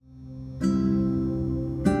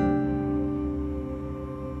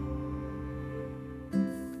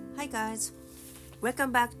guys,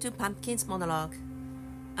 welcome back to Pumpkin's Monologue.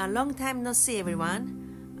 A long time no see,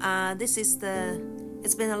 everyone.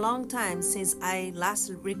 It's been a long time since I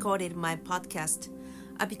last recorded my podcast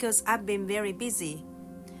because I've been very busy.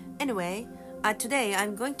 Anyway, today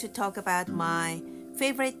I'm going to talk about my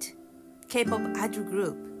favorite K-pop idol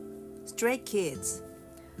group, Stray Kids.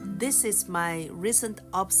 This is my recent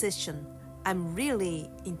obsession. I'm really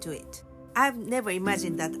into it. I've never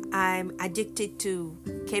imagined that I'm addicted to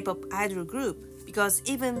K-pop idol group because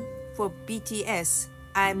even for BTS,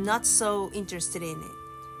 I'm not so interested in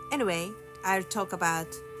it. Anyway, I'll talk about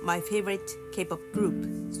my favorite K-pop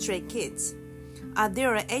group, Stray Kids.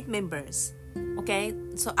 There are 8 members. Okay,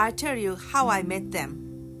 so I'll tell you how I met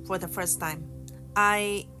them for the first time.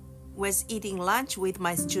 I was eating lunch with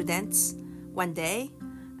my students one day,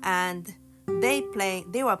 and they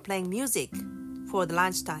were playing music for the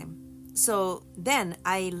lunchtime. So then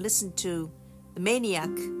I listened to The Maniac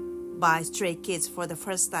by Stray Kids for the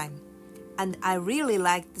first time. And I really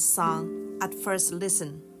liked the song at first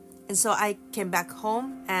listen. And so I came back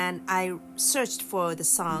home and I searched for the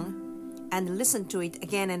song and listened to it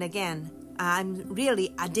again and again. I'm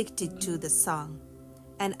really addicted to the song.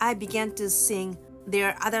 And I began to sing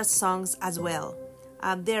their other songs as well.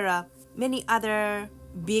 There are many other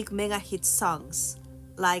big mega hit songs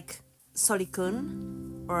like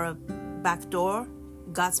Sorikun or Backdoor,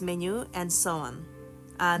 God's Menu, and so on.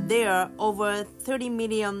 There are over 30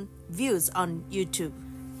 million views on YouTube.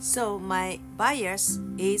 So my bias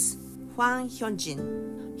is Hwang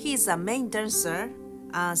Hyunjin. He is a main dancer,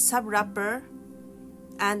 a sub-rapper,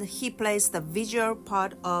 and he plays the visual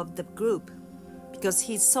part of the group because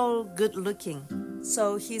he's so good looking.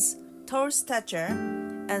 So his tall stature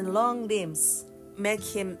and long limbs make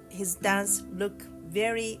his dance look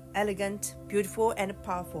very elegant, beautiful, and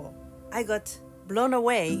powerful. I got blown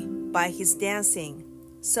away by his dancing.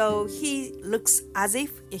 So he looks as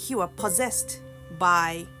if he were possessed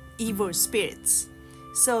by evil spirits.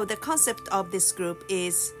 So the concept of this group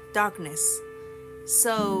is darkness.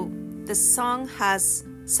 So the song has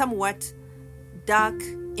somewhat dark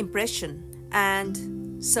impression,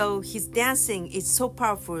 and so his dancing is so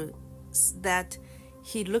powerful that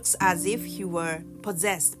he looks as if he were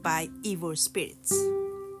possessed by evil spirits.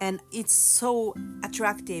 And it's so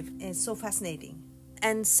attractive and so fascinating.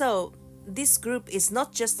 And so this group is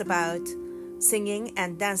not just about singing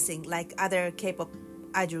and dancing like other K-pop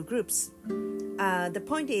idol groups. The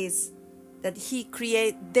point is that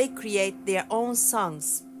they create their own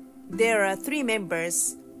songs. There are 3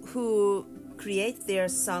 members who create their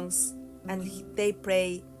songs, and they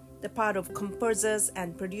play the part of composers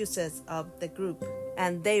and producers of the group,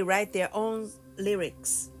 and they write their own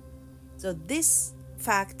lyrics. So this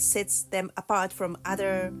fact sets them apart from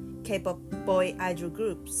other K-pop boy idol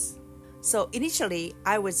groups. So initially,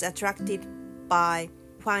 I was attracted by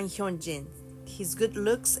Hwang Hyunjin, his good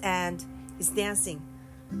looks and his dancing.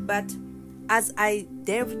 But as I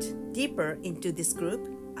delved deeper into this group,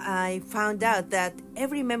 I found out that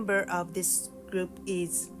every member of this group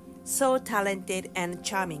is so talented and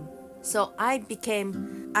charming. So I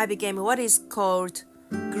became what is called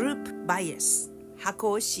group bias,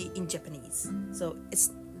 hakoshi in Japanese. So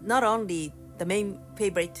it's not only the main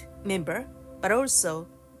favorite member, but also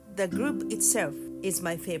the group itself is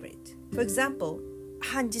my favorite. For example,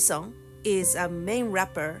 Han Ji-sung is a main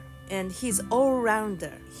rapper and he's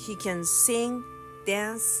all-rounder. He can sing,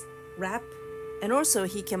 dance, rap, and also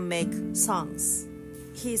he can make songs.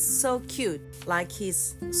 He's so cute, like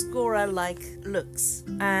his squirrel-like looks.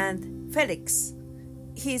 And Felix,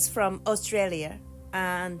 he's from Australia,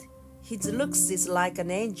 and his looks is like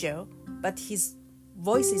an angel, but his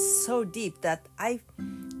voice is so deep that I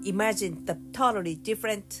imagined the totally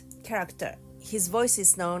different character. His voice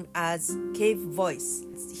is known as cave voice.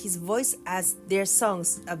 His voice as their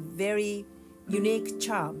songs a very unique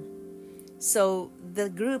charm. So the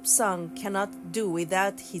group song cannot do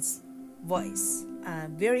without his voice, a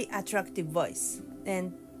very attractive voice.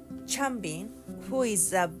 And Chanbin, who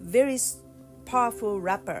is a very powerful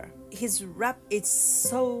rapper, his rap is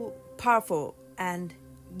so powerful and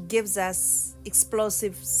gives us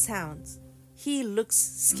explosive sounds. He looks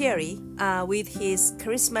scary with his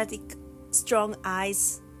charismatic, strong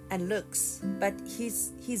eyes and looks, but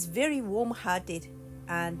he's very warm-hearted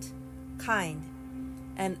and kind,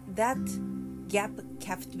 and that gap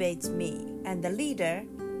captivates me. And the leader,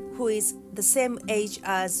 who is the same age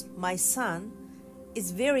as my son,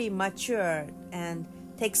 is very mature and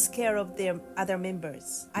takes care of their other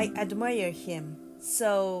members. I admire him.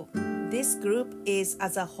 So this group is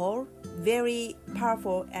as a whole very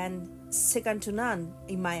powerful and second to none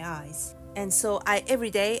in my eyes. And so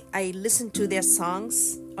every day I listen to their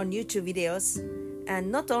songs on YouTube videos,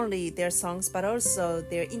 and not only their songs but also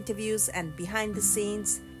their interviews and behind the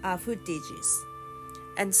scenes footages.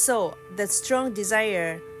 And so the strong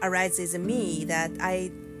desire arises in me that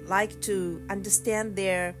I like to understand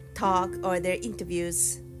their talk or their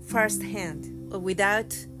interviews firsthand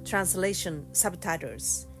without translation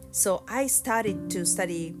subtitles. So I started to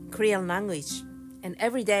study Korean language, and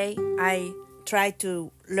every day I try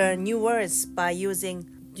to learn new words by using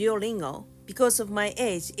Duolingo. Because of my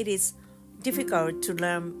age, it is difficult to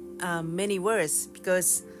learn many words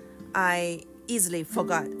because I easily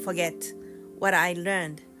forget what I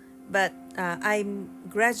learned. But I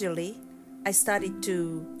started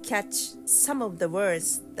to catch some of the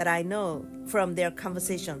words that I know from their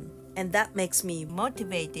conversation, and that makes me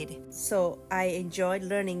motivated. So I enjoy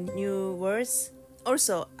learning new words.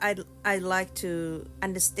 Also, I like to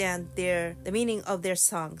understand the meaning of their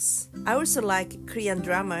songs. I also like Korean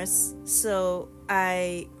dramas, so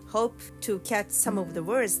I hope to catch some of the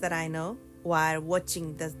words that I know while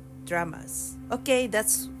watching the dramas. Okay,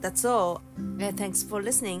 that's all. Thanks for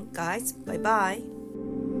listening, guys. Bye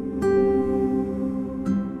bye.